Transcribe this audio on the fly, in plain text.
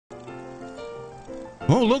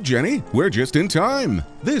Oh, look, Jenny, we're just in time.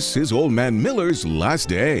 This is Old Man Miller's last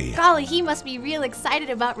day. Golly, he must be real excited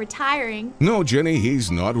about retiring. No, Jenny,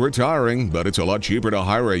 he's not retiring, but it's a lot cheaper to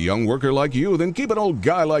hire a young worker like you than keep an old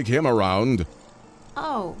guy like him around.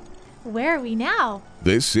 Oh, where are we now?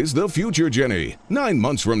 This is the future, Jenny. 9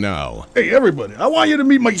 months from now. Hey, everybody, I want you to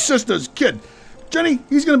meet my sister's kid. Jenny,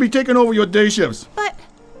 he's gonna be taking over your day shifts. But,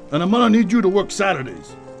 And I'm gonna need you to work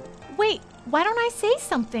Saturdays. wait, why don't I say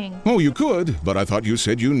something? Oh, you could, but I thought you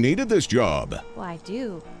said you needed this job. Well, I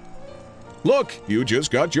do. Look, you just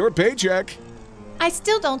got your paycheck. I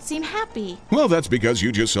still don't seem happy. Well, that's because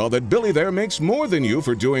you just saw that Billy there makes more than you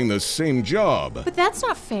for doing the same job. But that's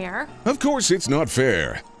not fair. Of course it's not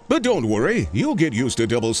fair. But don't worry, you'll get used to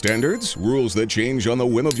double standards, rules that change on the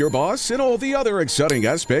whim of your boss, and all the other exciting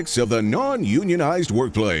aspects of the non-unionized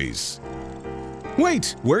workplace.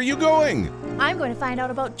 Wait, where are you going? I'm going to find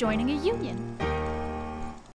out about joining a union.